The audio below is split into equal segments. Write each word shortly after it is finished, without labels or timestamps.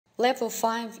Level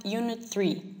 5, Unit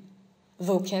 3,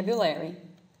 Vocabulário.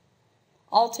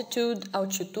 Altitude,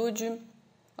 altitude.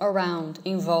 Around,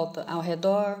 em volta, ao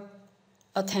redor.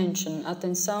 Attention,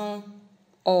 atenção.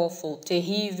 Awful,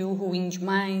 terrível, ruim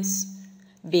demais.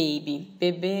 Baby,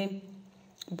 bebê.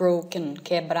 Broken,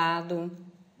 quebrado.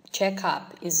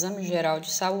 Check-up, exame geral de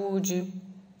saúde.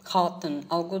 Cotton,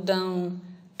 algodão.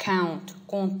 Count,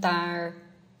 contar.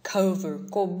 Cover,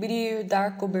 cobrir,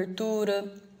 dar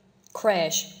cobertura.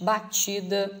 Crash,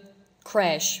 batida.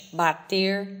 Crash,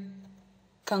 bater.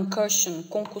 Concussion,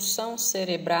 concussão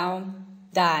cerebral.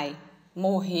 Die,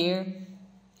 morrer.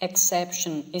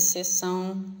 Exception,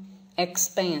 exceção.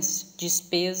 Expense,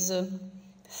 despesa.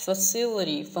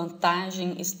 Facility,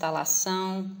 vantagem,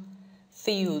 instalação.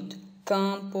 Field,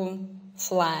 campo.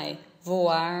 Fly,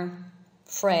 voar.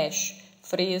 Fresh,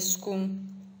 fresco.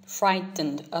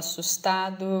 Frightened,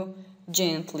 assustado.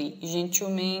 Gently,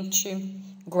 gentilmente.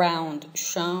 Ground,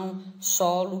 chão.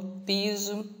 Solo,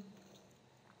 piso.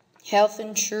 Health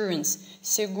insurance,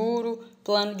 seguro,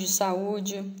 plano de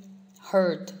saúde.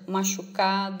 Hurt,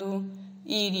 machucado.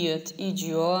 Idiot,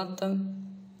 idiota.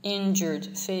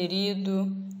 Injured,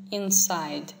 ferido.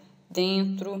 Inside,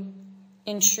 dentro.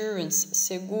 Insurance,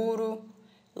 seguro.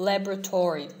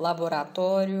 Laboratory,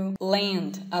 laboratório.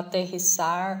 Land,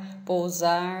 aterrissar,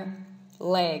 pousar.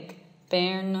 Leg,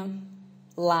 perna.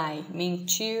 Lie,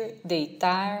 mentir,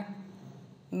 deitar.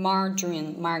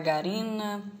 Margarine,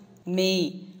 margarina.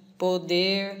 May,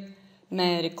 poder.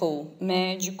 Medical,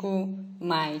 médico.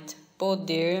 Might,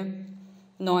 poder.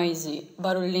 Noisy,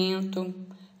 barulhento.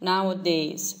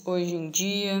 Nowadays, hoje em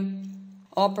dia.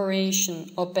 Operation,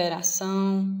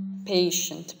 operação.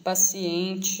 Patient,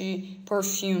 paciente.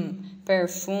 Perfume,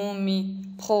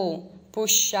 perfume. Pull,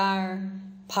 puxar.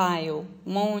 Pile,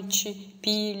 monte,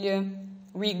 pilha.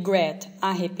 Regret,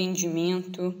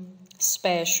 arrependimento.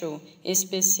 Special,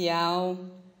 especial.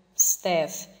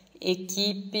 Staff,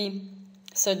 equipe.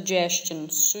 Suggestion,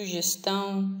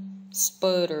 sugestão.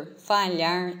 Sputter,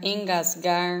 falhar,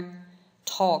 engasgar.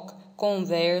 Talk,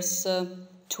 conversa.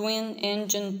 Twin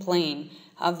engine plane,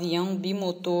 avião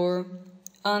bimotor.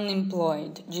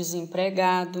 Unemployed,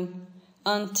 desempregado.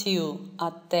 Until,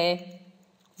 até.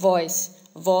 Voice,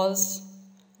 voz.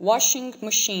 Washing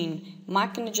machine,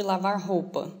 máquina de lavar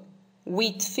roupa.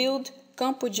 Wheat field,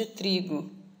 campo de trigo.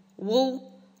 Wool,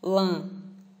 lã.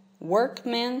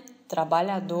 Workman,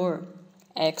 trabalhador.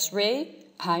 X-ray,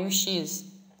 raio-x.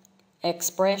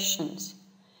 Expressions.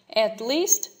 At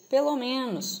least, pelo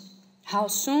menos. How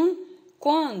soon,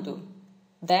 quando.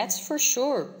 That's for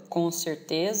sure, com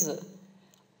certeza.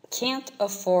 Can't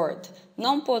afford,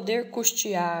 não poder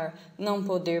custear, não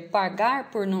poder pagar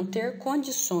por não ter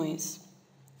condições.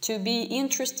 To be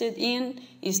interested in,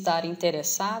 estar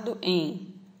interessado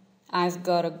em. I've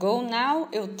gotta go now,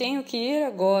 eu tenho que ir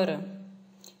agora.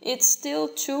 It's still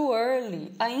too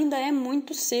early, ainda é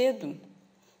muito cedo.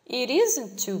 It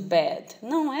isn't too bad,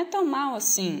 não é tão mal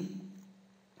assim.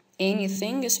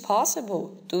 Anything is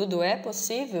possible, tudo é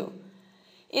possível.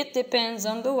 It depends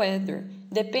on the weather,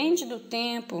 depende do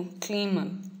tempo, clima.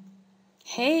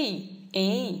 Hey,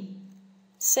 ei.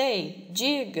 Say,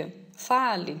 diga,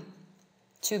 fale.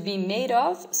 To be made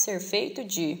of, ser feito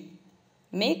de.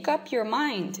 Make up your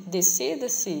mind,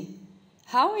 decida-se.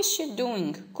 How is she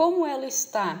doing? Como ela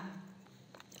está?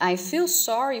 I feel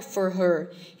sorry for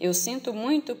her, eu sinto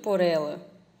muito por ela.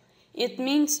 It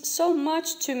means so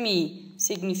much to me,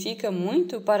 significa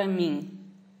muito para mim.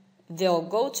 They'll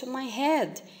go to my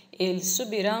head, eles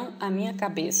subirão à minha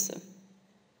cabeça.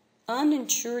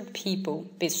 Uninsured people,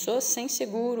 pessoas sem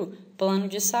seguro, plano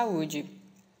de saúde.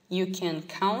 You can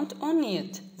count on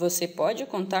it, você pode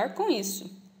contar com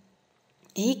isso.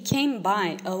 He came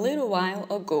by a little while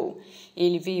ago,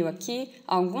 ele veio aqui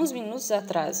alguns minutos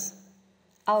atrás.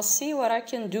 I'll see what I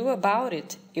can do about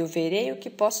it, eu verei o que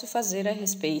posso fazer a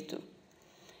respeito.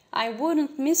 I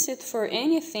wouldn't miss it for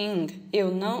anything, eu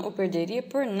não o perderia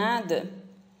por nada.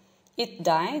 It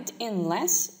died in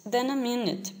less than a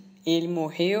minute, ele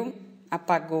morreu,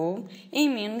 apagou, em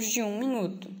menos de 1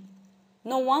 minuto.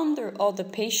 No wonder all the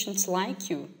patients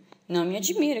like you. Não me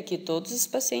admira que todos os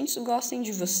pacientes gostem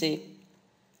de você.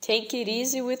 Take it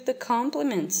easy with the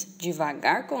compliments.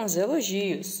 Devagar com os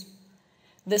elogios.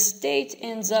 The state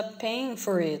ends up paying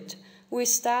for it. O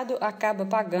Estado acaba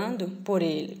pagando por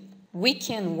ele. We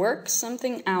can work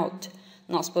something out.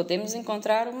 Nós podemos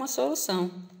encontrar uma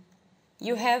solução.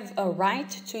 You have a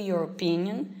right to your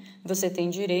opinion. Você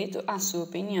tem direito à sua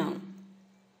opinião.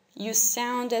 You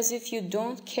sound as if you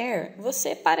don't care.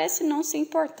 Você parece não se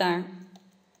importar.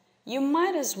 You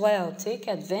might as well take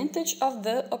advantage of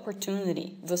the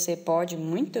opportunity. Você pode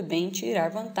muito bem tirar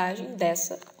vantagem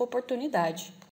dessa oportunidade.